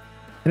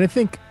 And I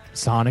think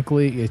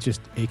sonically,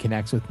 it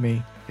connects with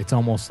me. It's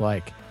almost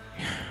like,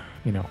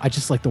 I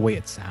just like the way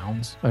it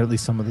sounds, or at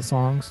least some of the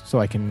songs, so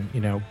I can,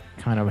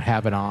 kind of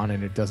have it on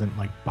and it doesn't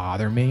like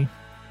bother me.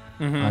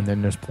 Mm-hmm. And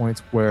then there's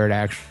points where it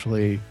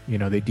actually,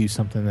 they do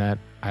something that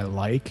I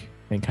like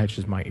and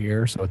catches my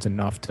ear. So it's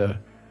enough to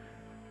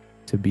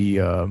be,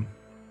 I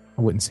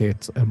wouldn't say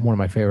it's one of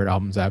my favorite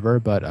albums ever,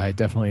 but I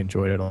definitely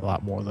enjoyed it a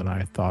lot more than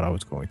I thought I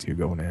was going to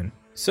going in.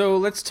 So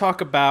let's talk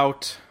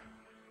about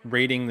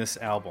rating this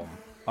album.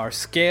 Our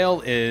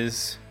scale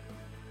is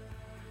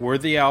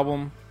worthy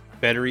album,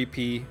 better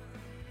EP,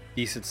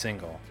 decent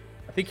single.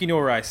 I think you know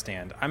where I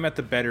stand. I'm at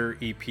the better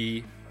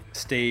EP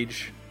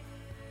stage.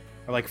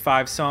 I like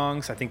 5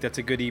 songs. I think that's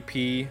a good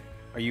EP.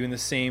 Are you in the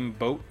same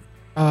boat?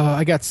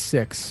 I got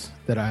 6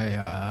 that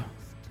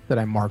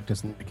I marked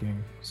as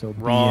liking. So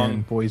Wrong.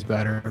 Being, Boys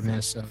Better,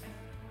 Minnesota,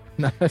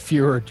 Not a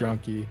Fewer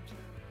Junkie,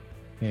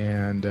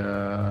 and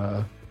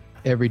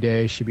Every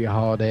Day Should Be a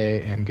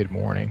Holiday, and Good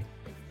Morning.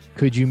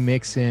 Could you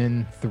mix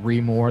in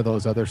 3 more of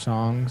those other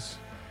songs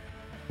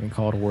and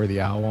call it a worthy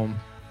album?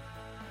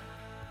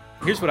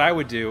 Here's what I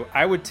would do.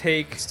 I would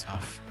take. It's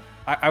tough.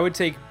 I would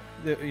take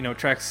the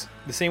tracks,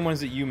 the same ones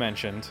that you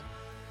mentioned.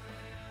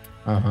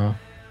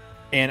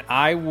 And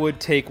I would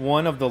take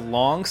one of the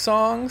long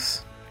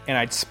songs and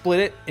I'd split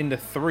it into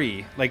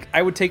 3. Like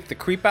I would take the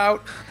Creep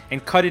Out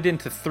and cut it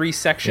into 3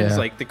 sections,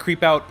 like the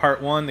Creep Out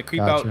Part 1, the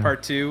Creep Out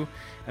Part 2,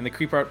 and the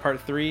Creep Out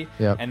Part 3.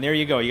 Yep. And there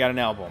you go. You got an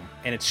album.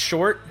 And it's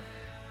short,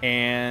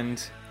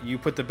 and you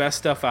put the best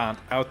stuff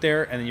out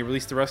there, and then you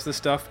release the rest of the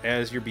stuff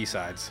as your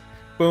B-sides.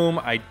 Boom,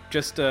 I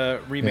just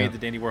remade the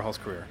Dandy Warhol's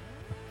career.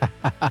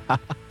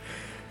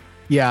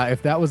 Yeah,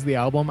 if that was the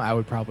album, I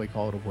would probably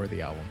call it a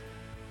worthy album.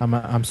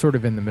 I'm sort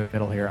of in the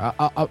middle here.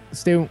 I'll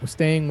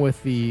staying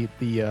with the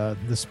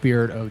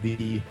spirit of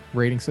the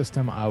rating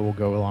system. I will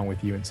go along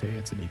with you and say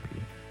it's an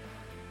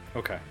EP.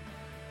 Okay.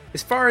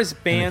 As far as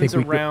bands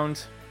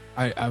around,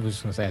 I was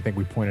just gonna say, I think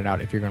we pointed out,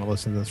 if you're gonna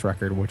listen to this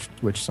record,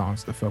 which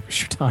songs to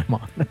focus your time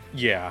on.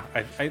 Yeah,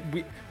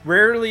 we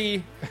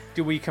rarely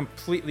do we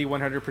completely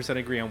 100%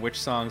 agree on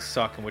which songs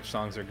suck and which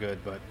songs are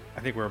good, but I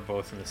think we're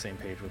both on the same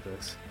page with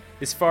this.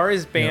 As far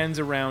as bands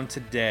around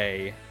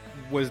today,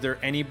 was there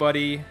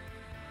anybody?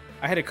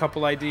 I had a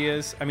couple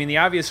ideas. I mean, the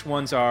obvious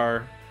ones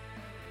are,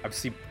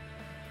 obviously,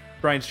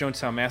 Brian's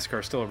Jonestown Massacre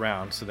are still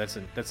around, so that's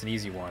an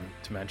easy one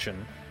to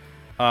mention.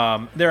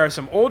 There are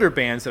some older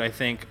bands that I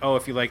think,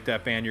 if you like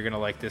that band, you're going to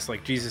like this,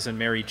 like Jesus and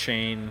Mary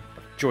Chain,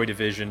 Joy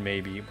Division,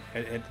 maybe.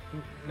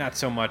 Not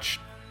so much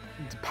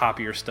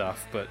poppier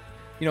stuff, but,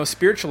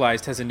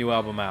 Spiritualized has a new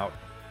album out.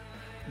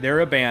 They're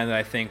a band that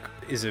I think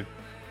is a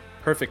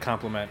perfect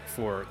complement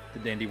for the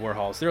Dandy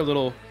Warhols.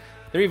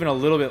 They're even a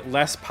little bit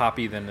less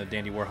poppy than the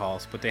Dandy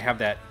Warhols, but they have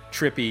that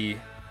trippy,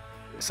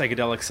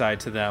 psychedelic side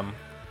to them.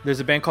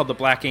 There's a band called the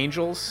Black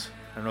Angels.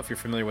 I don't know if you're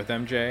familiar with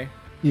them, Jay.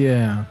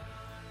 Yeah.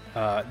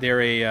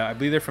 They're I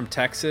believe they're from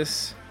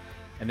Texas,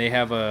 and they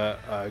have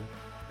a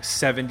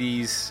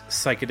 70s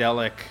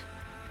psychedelic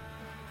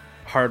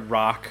hard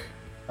rock,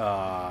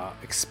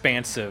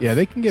 expansive. Yeah,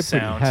 they can get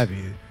sound. pretty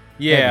heavy.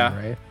 Yeah,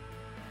 heavy, right?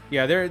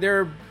 Yeah,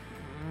 they're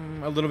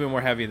a little bit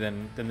more heavy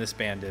than this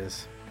band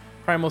is.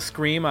 Primal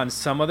Scream on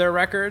some of their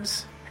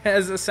records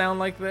has a sound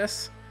like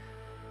this.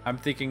 I'm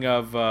thinking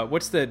of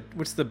what's the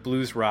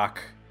blues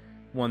rock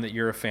one that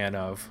you're a fan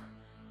of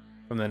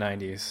from the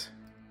 90s?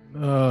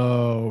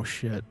 Oh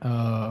shit!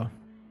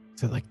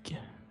 Is it like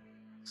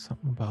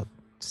something about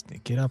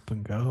Get Up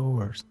and Go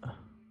or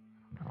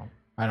no?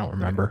 I don't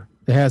remember.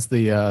 It has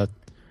the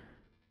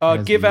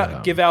give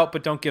out,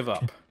 but don't give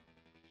up.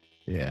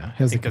 Yeah, it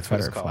has the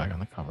Confederate flag on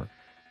the cover.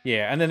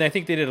 Yeah, and then I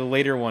think they did a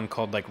later one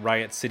called like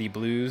Riot City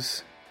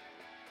Blues,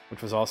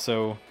 which was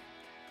also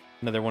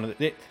another one of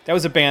that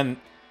was a band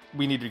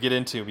we need to get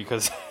into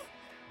because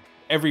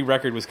every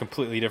record was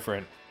completely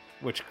different,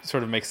 which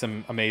sort of makes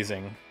them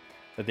amazing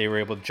that they were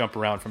able to jump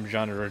around from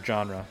genre to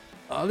genre.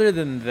 Other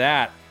than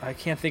that, I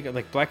can't think of,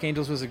 like, Black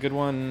Angels was a good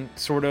one,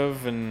 sort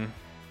of, and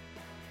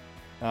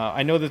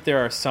I know that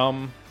there are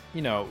some,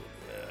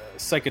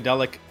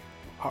 psychedelic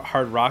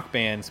hard rock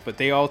bands, but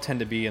they all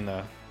tend to be in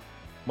the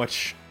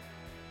much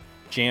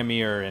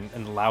jammier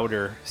and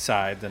louder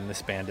side than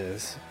this band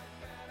is.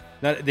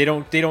 They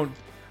don't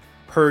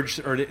purge,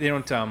 or they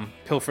don't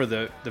pilfer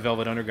the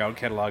Velvet Underground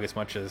catalog as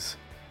much as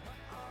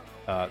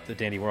the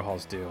Dandy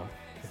Warhols do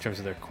in terms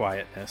of their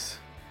quietness.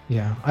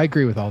 Yeah, I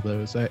agree with all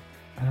those. I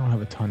don't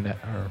have a ton that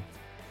are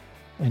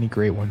any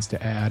great ones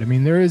to add. I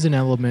mean, there is an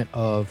element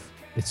of,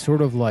 it's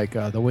sort of like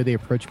the way they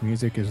approach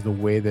music is the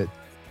way that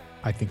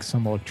I think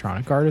some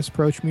electronic artists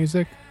approach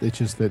music. It's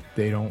just that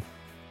they don't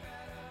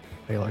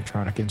play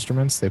electronic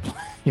instruments. They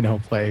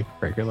play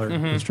regular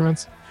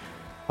instruments.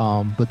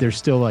 But there's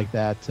still like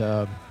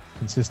that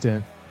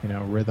consistent,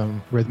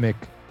 rhythmic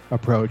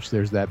approach.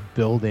 There's that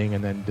building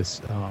and then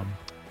just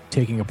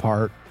taking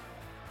apart,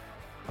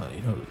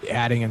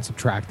 adding and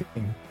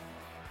subtracting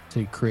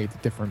to create the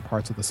different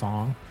parts of the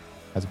song,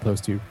 as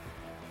opposed to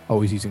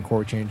always using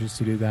chord changes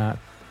to do that.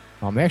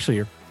 They actually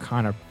are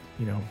kind of,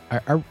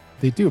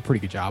 they do a pretty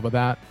good job of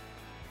that.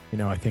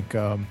 I think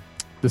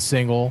the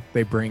single,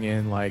 they bring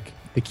in like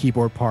the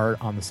keyboard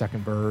part on the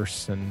second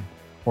verse,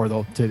 or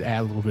they'll, to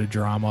add a little bit of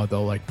drama,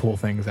 they'll like pull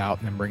things out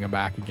and then bring them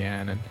back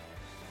again. And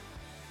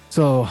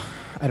so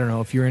I don't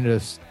know if you're into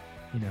this,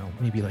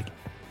 maybe like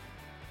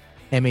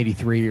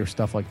M83 or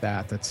stuff like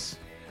that. That's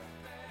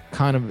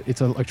kind of,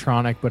 it's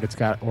electronic, but it's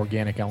got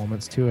organic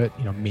elements to it.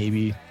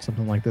 Maybe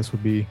something like this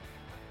would be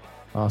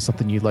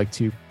something you'd like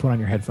to put on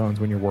your headphones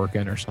when you're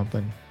working or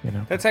something.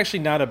 That's actually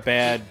not a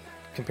bad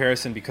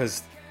comparison,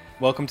 because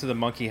Welcome to the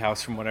Monkey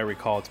House, from what I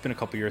recall, it's been a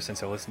couple years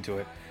since I listened to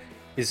it,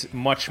 is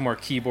much more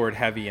keyboard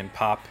heavy and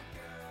pop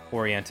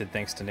oriented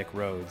thanks to Nick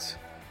Rhodes.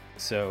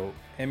 So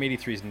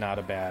M83 is not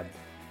a bad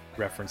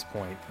reference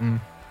point.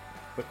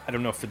 But I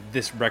don't know for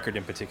this record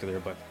in particular,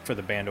 but for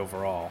the band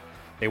overall,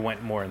 they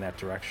went more in that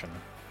direction.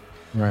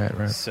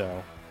 Right.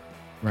 So,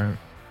 right.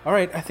 All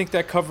right, I think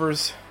that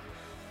covers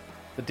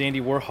the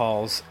Dandy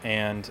Warhols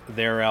and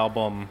their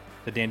album,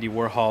 The Dandy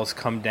Warhols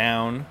Come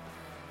Down.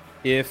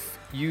 If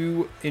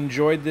you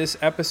enjoyed this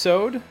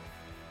episode,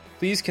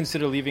 please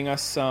consider leaving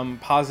us some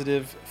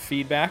positive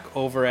feedback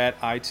over at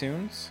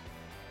iTunes.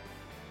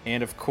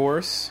 And of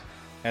course,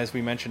 as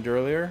we mentioned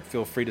earlier,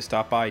 feel free to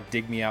stop by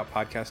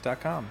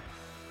digmeoutpodcast.com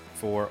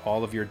for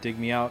all of your Dig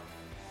Me Out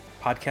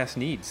podcast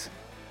needs,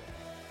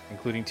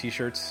 including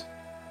t-shirts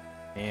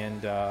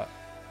and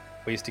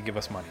ways to give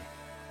us money.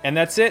 And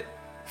that's it,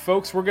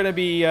 folks. We're going to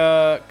be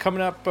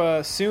coming up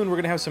soon. We're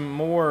going to have some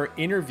more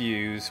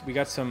interviews. We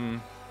got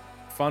some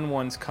fun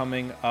ones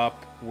coming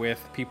up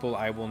with people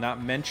I will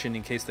not mention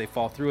in case they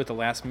fall through at the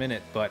last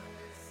minute, but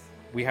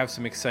we have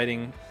some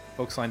exciting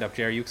folks lined up.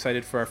 Jay, are you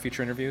excited for our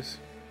future interviews?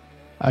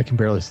 I can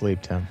barely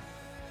sleep, Tim.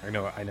 I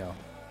know.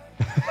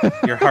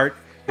 Your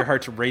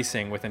heart's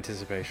racing with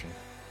anticipation.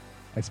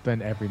 I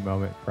spend every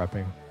moment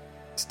prepping.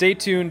 Stay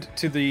tuned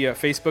to the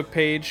Facebook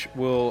page.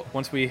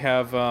 Once we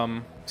have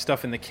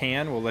stuff in the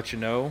can, we'll let you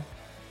know.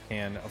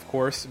 And of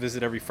course,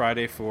 visit every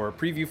Friday for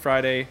Preview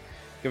Friday.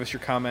 Give us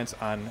your comments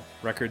on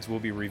records we'll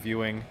be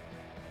reviewing,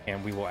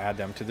 and we will add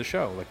them to the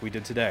show like we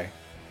did today.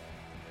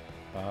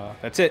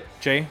 That's it.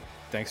 Jay,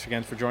 thanks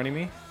again for joining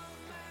me.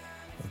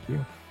 Thank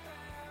you.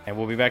 And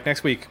we'll be back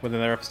next week with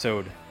another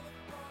episode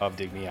of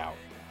Dig Me Out.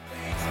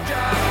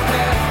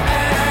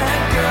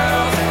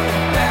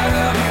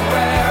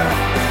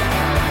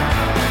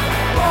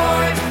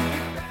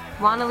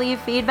 Want to leave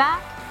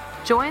feedback?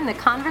 Join the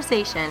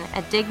conversation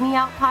at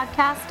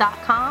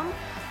digmeoutpodcast.com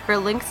for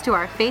links to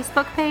our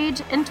Facebook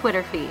page and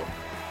Twitter feed.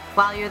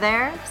 While you're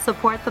there,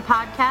 support the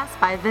podcast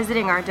by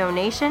visiting our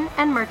donation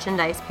and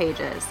merchandise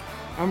pages.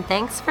 And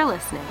thanks for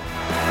listening.